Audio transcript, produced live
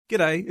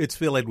G'day, it's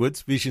Phil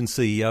Edwards, Vision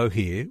CEO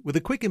here, with a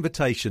quick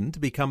invitation to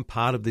become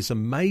part of this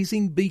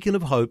amazing beacon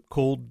of hope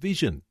called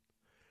Vision.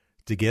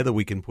 Together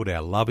we can put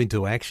our love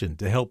into action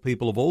to help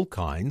people of all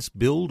kinds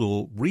build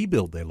or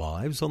rebuild their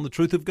lives on the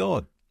truth of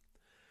God.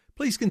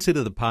 Please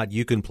consider the part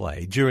you can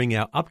play during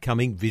our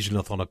upcoming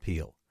Visionathon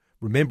appeal,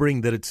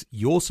 remembering that it's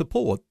your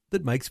support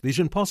that makes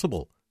Vision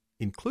possible,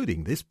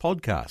 including this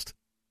podcast.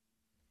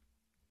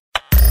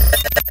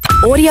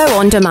 Audio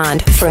on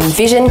demand from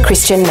Vision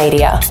Christian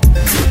Media.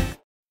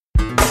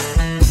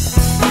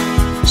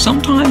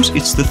 Sometimes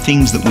it's the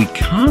things that we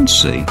can't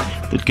see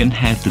that can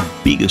have the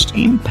biggest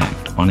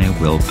impact on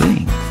our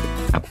well-being.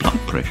 Our blood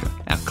pressure,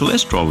 our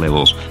cholesterol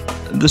levels,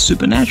 the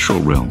supernatural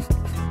realm.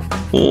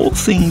 All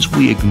things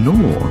we ignore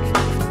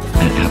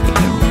at our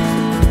peril.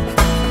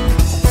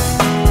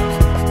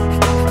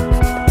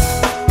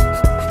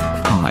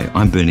 Hi,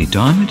 I'm Bernie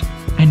Diamond,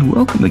 and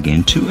welcome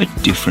again to A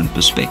Different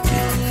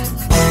Perspective.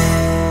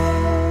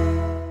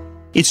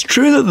 It's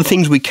true that the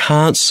things we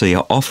can't see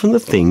are often the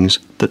things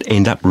that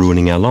end up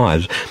ruining our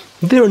lives.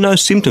 There are no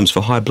symptoms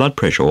for high blood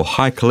pressure or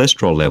high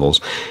cholesterol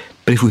levels,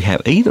 but if we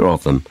have either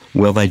of them,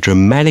 well, they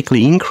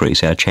dramatically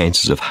increase our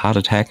chances of heart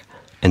attack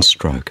and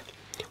stroke.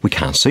 We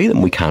can't see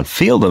them, we can't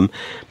feel them,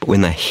 but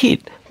when they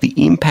hit, the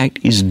impact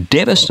is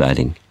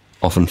devastating,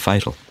 often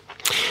fatal.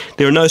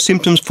 There are no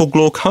symptoms for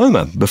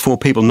glaucoma before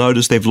people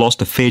notice they've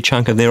lost a fair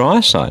chunk of their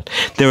eyesight.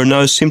 There are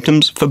no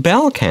symptoms for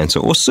bowel cancer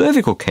or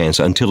cervical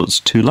cancer until it's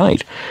too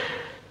late.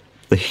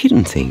 The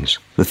hidden things,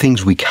 the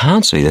things we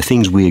can't see, the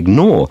things we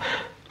ignore,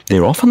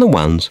 they're often the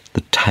ones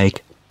that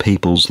take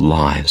people's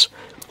lives.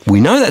 We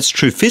know that's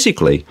true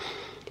physically.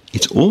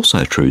 It's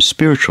also true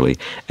spiritually.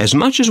 As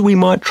much as we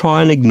might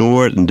try and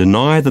ignore it and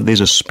deny that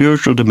there's a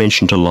spiritual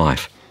dimension to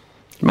life,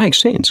 it makes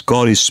sense.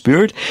 God is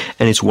spirit,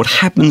 and it's what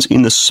happens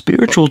in the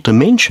spiritual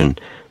dimension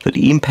that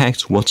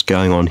impacts what's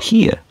going on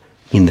here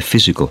in the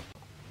physical.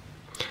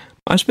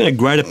 I spent a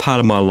greater part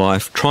of my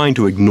life trying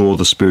to ignore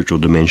the spiritual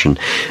dimension.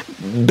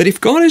 But if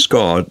God is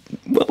God,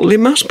 well, there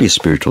must be a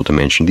spiritual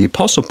dimension. The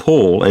Apostle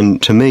Paul,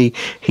 and to me,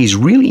 he's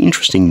really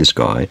interesting, this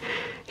guy,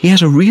 he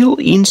has a real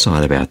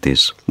insight about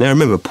this. Now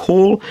remember,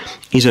 Paul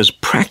is as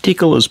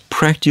practical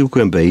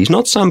can be. He's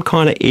not some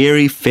kind of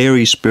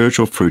airy-fairy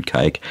spiritual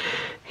fruitcake.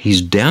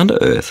 He's down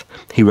to earth.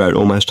 He wrote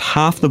almost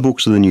half the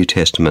books of the New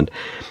Testament,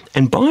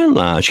 and by and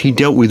large, he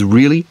dealt with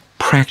really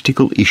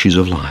practical issues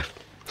of life.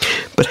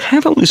 But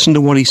have a listen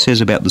to what he says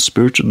about the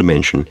spiritual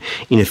dimension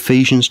in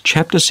Ephesians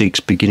chapter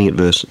 6, beginning at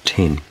verse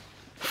 10.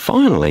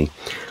 Finally,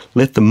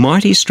 let the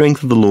mighty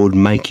strength of the Lord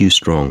make you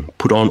strong.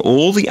 Put on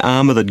all the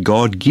armour that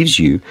God gives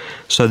you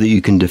so that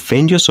you can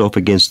defend yourself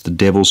against the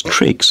devil's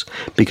tricks,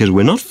 because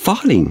we're not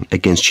fighting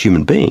against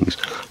human beings.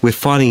 We're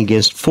fighting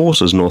against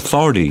forces and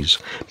authorities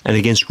and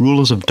against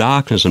rulers of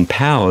darkness and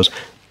powers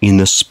in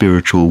the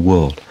spiritual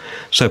world.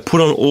 So put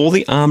on all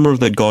the armour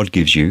that God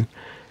gives you.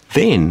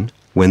 Then,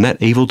 when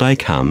that evil day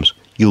comes,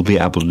 you'll be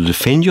able to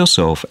defend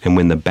yourself, and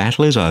when the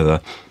battle is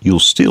over, you'll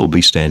still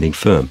be standing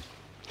firm.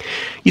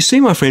 You see,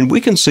 my friend,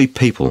 we can see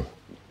people,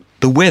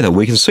 the weather,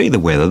 we can see the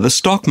weather, the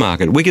stock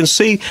market, we can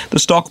see the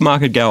stock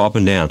market go up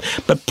and down.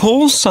 But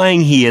Paul's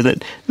saying here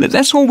that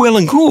that's all well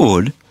and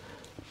good,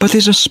 but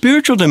there's a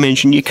spiritual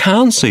dimension you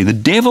can't see. The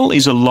devil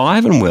is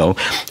alive and well.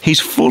 He's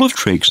full of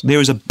tricks. There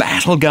is a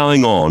battle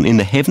going on in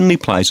the heavenly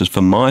places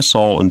for my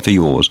soul and for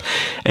yours.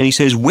 And he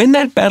says, when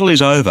that battle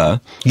is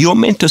over, you're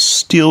meant to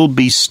still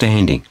be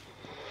standing.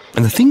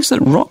 And the things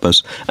that rob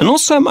us are not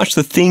so much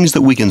the things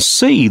that we can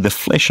see, the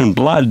flesh and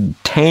blood,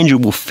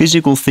 tangible,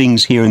 physical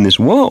things here in this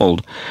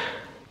world.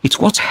 It's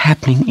what's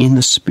happening in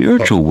the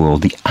spiritual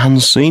world, the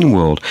unseen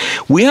world.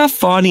 We are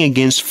fighting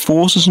against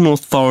forces and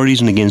authorities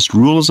and against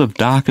rulers of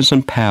darkness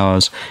and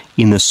powers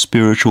in the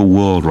spiritual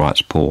world,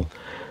 writes Paul.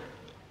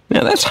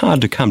 Now, that's hard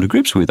to come to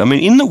grips with. I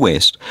mean, in the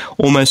West,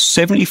 almost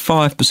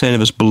 75%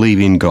 of us believe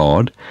in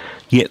God,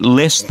 yet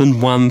less than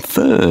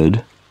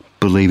 1/3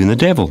 believe in the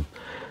devil.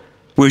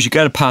 Whereas you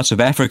go to parts of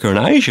Africa and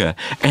Asia,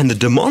 and the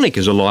demonic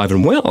is alive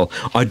and well.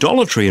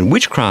 Idolatry and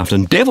witchcraft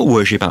and devil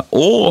worship are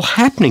all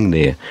happening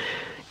there.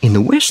 In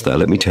the West, though,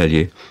 let me tell you,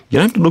 you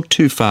don't have to look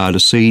too far to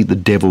see the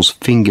devil's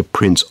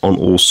fingerprints on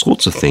all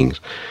sorts of things,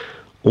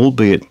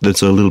 albeit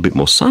that's a little bit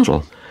more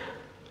subtle.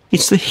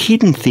 It's the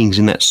hidden things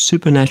in that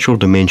supernatural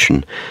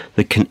dimension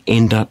that can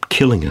end up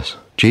killing us.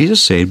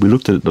 Jesus said, we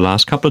looked at it the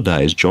last couple of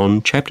days,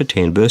 John chapter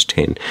 10, verse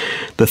 10,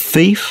 the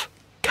thief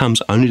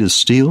comes only to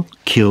steal,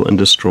 kill, and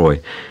destroy.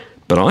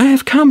 But I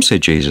have come,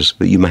 said Jesus,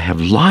 that you may have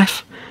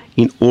life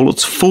in all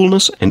its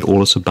fullness and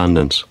all its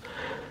abundance.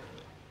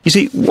 You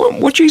see,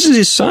 what Jesus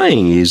is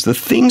saying is the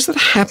things that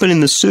happen in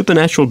the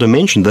supernatural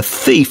dimension, the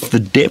thief, the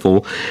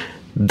devil,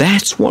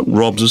 that's what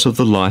robs us of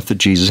the life that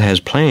Jesus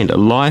has planned, a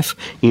life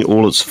in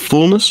all its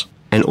fullness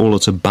and all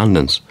its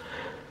abundance.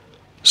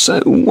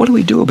 So what do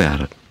we do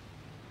about it?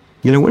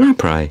 You know, when I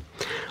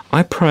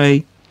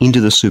pray into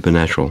the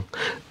supernatural.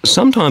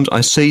 Sometimes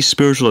I see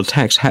spiritual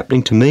attacks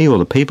happening to me or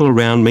the people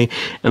around me,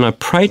 and I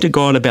pray to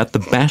God about the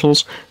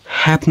battles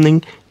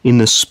happening in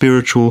the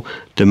spiritual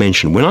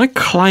dimension. When I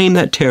claim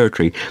that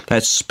territory,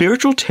 that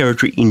spiritual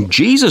territory in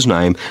Jesus'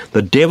 name,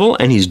 the devil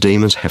and his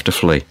demons have to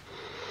flee.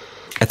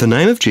 At the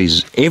name of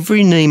Jesus,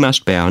 every knee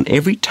must bow and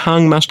every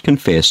tongue must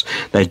confess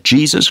that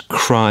Jesus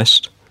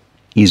Christ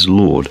is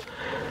Lord.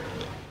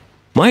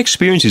 My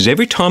experience is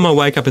every time I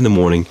wake up in the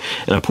morning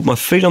and I put my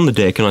feet on the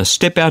deck and I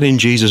step out in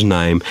Jesus'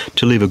 name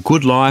to live a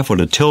good life or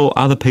to tell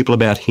other people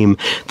about him,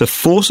 the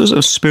forces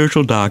of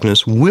spiritual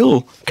darkness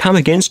will come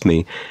against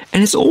me,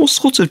 and it's all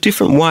sorts of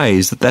different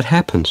ways that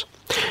happens.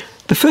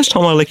 The first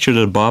time I lectured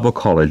at a Bible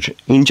college,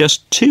 in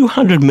just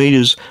 200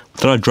 metres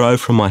that I drove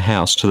from my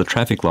house to the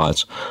traffic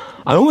lights,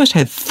 I almost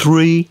had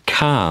 3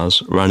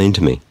 cars run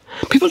into me.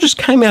 People just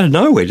came out of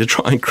nowhere to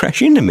try and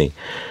crash into me.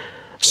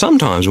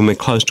 Sometimes when we're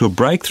close to a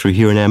breakthrough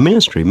here in our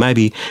ministry,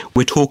 maybe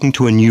we're talking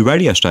to a new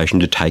radio station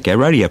to take our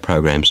radio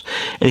programs.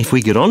 And if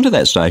we get onto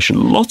that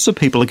station, lots of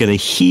people are going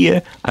to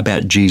hear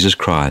about Jesus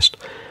Christ.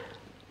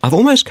 I've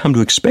almost come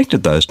to expect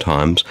at those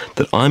times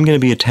that I'm going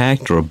to be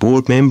attacked, or a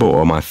board member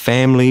or my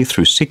family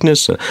through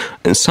sickness,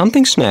 and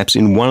something snaps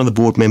in one of the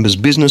board members'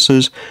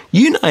 businesses.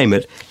 You name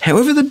it.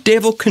 However the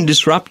devil can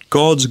disrupt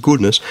God's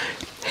goodness,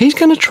 he's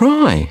going to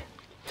try.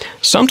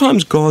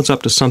 Sometimes God's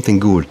up to something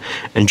good,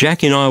 and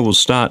Jackie and I will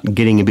start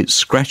getting a bit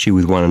scratchy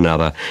with one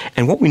another,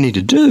 and what we need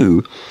to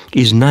do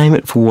is name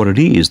it for what it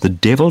is: the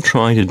devil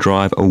trying to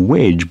drive a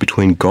wedge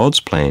between God's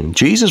plan,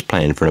 Jesus'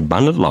 plan for an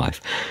abundant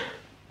life,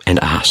 and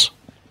us.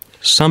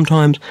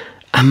 Sometimes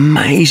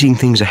amazing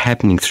things are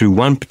happening through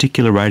one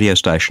particular radio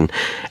station,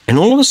 and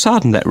all of a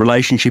sudden that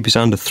relationship is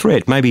under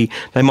threat. Maybe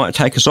they might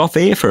take us off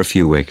air for a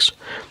few weeks.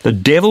 The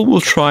devil will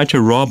try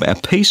to rob our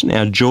peace and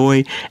our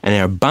joy and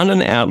our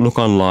abundant outlook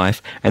on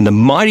life and the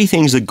mighty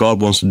things that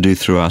God wants to do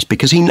through us,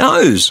 because he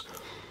knows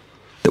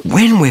that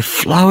when we're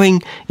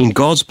flowing in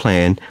God's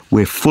plan,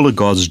 we're full of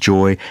God's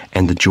joy,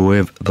 and the joy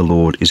of the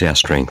Lord is our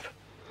strength.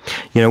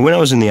 You know, when I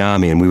was in the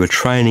army and we were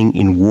training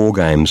in war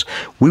games,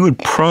 we would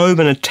probe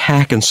and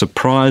attack and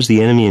surprise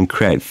the enemy and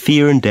create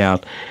fear and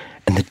doubt,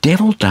 and the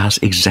devil does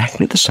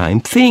exactly the same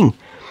thing.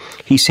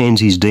 He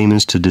sends his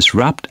demons to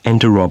disrupt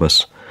and to rob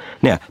us.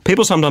 Now,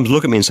 people sometimes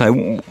look at me and say,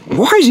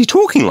 why is he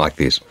talking like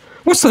this?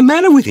 What's the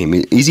matter with him?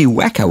 Is he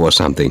wacko or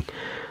something?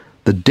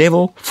 The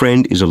devil,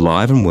 friend, is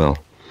alive and well.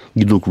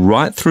 You look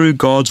right through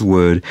God's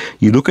word,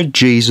 you look at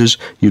Jesus,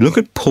 you look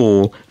at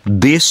Paul,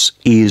 this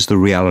is the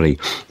reality.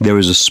 There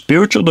is a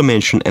spiritual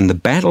dimension, and the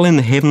battle in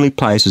the heavenly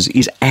places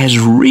is as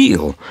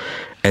real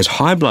as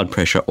high blood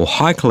pressure or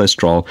high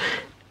cholesterol,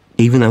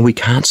 even though we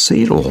can't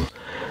see it all.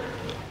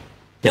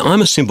 Now,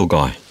 I'm a simple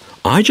guy.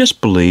 I just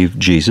believe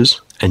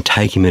Jesus and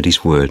take him at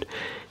his word.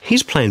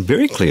 His plan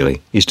very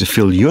clearly is to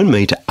fill you and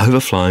me to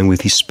overflowing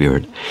with his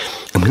Spirit.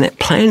 And when that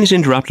plan is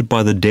interrupted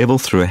by the devil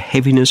through a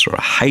heaviness or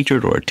a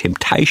hatred or a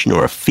temptation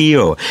or a fear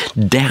or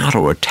doubt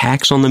or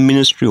attacks on the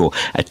ministry or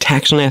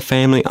attacks on our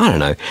family, I don't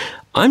know.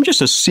 I'm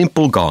just a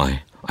simple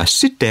guy. I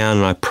sit down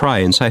and I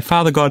pray and say,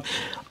 Father God,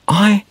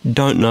 I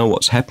don't know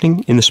what's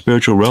happening in the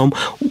spiritual realm.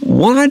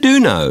 What I do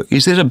know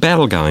is there's a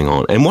battle going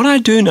on. And what I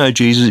do know,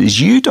 Jesus, is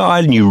you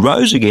died and you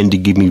rose again to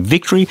give me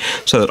victory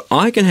so that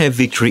I can have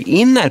victory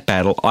in that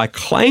battle. I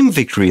claim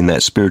victory in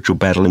that spiritual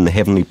battle in the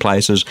heavenly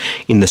places,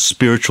 in the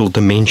spiritual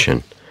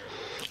dimension.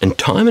 And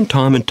time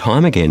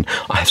again,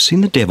 I have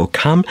seen the devil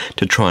come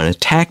to try and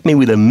attack me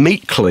with a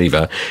meat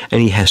cleaver,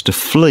 and he has to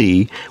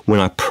flee when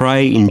I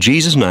pray in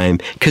Jesus' name,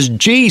 because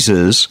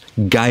Jesus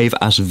gave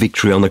us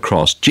victory on the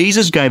cross.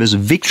 Jesus gave us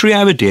victory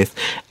over death,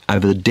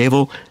 over the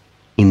devil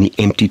in the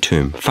empty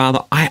tomb.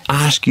 Father, I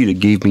ask you to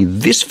give me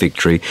this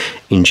victory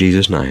in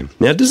Jesus' name.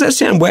 Now, does that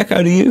sound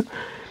wacko to you?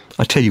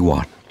 I tell you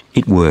what,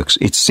 it works.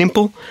 It's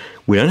simple.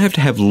 We don't have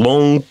to have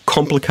long,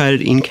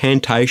 complicated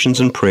incantations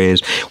and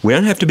prayers. We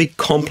don't have to be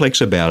complex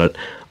about it.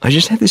 I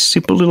just have this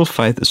simple little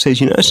faith that says,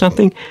 you know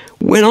something?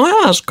 When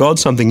I ask God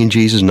something in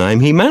Jesus' name,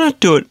 he may not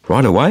do it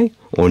right away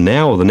or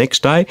now or the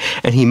next day,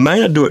 and he may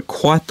not do it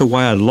quite the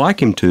way I'd like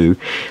him to,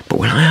 but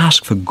when I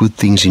ask for good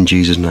things in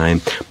Jesus'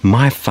 name,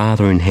 my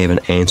Father in heaven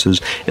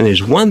answers, and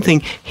there's one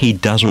thing he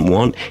doesn't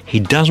want. He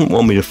doesn't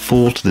want me to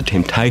fall to the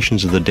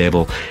temptations of the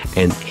devil,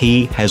 and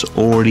he has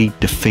already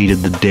defeated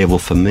the devil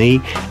for me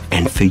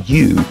and for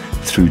you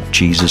through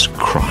Jesus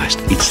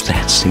Christ. It's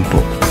that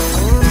simple.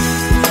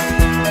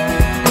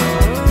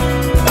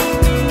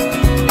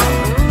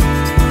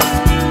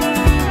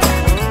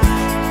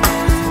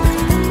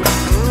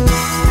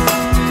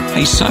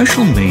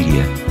 Social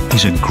media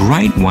is a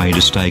great way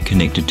to stay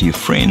connected to your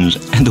friends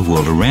and the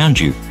world around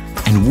you,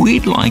 and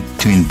we'd like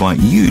to invite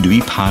you to be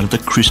part of the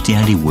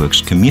Christianity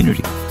Works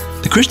community.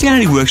 The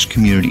Christianity Works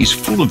community is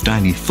full of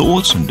daily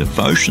thoughts and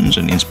devotions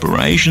and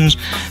inspirations,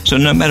 so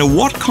no matter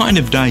what kind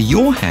of day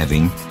you're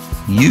having,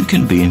 you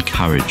can be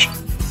encouraged.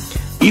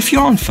 If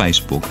you're on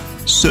Facebook,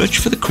 search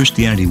for the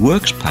Christianity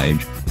Works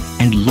page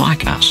and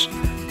like us.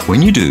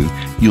 When you do,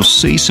 you'll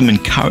see some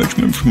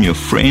encouragement from your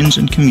friends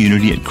and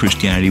community at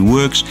Christianity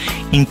Works,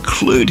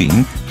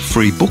 including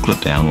free booklet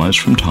downloads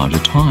from time to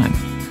time.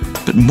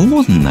 But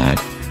more than that,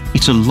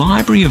 it's a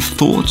library of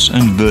thoughts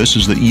and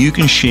verses that you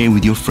can share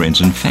with your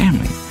friends and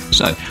family.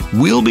 So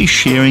we'll be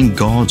sharing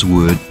God's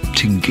Word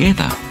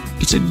together.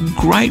 It's a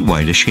great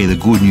way to share the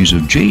good news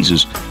of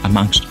Jesus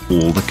amongst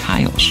all the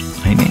chaos.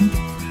 Amen?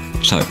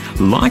 So,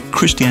 like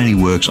Christianity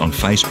Works on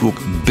Facebook,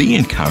 be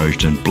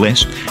encouraged and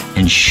blessed,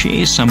 and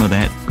share some of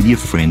that with your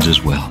friends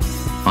as well.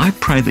 I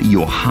pray that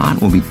your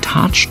heart will be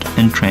touched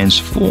and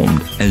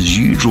transformed as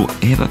you draw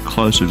ever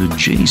closer to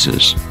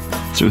Jesus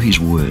through His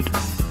Word.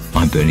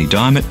 I'm Bernie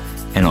Diamond,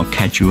 and I'll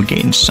catch you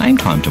again same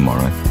time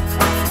tomorrow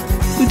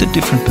with a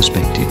different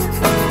perspective.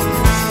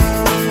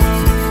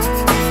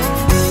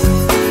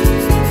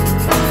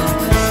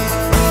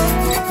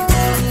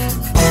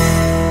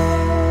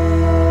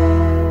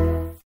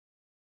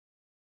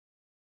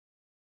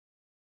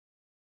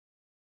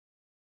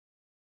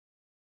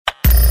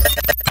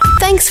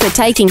 Thanks for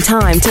taking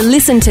time to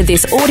listen to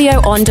this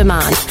audio on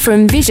demand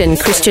from Vision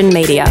Christian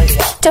Media.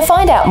 To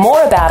find out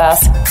more about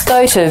us,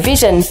 go to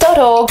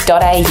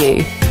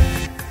vision.org.au.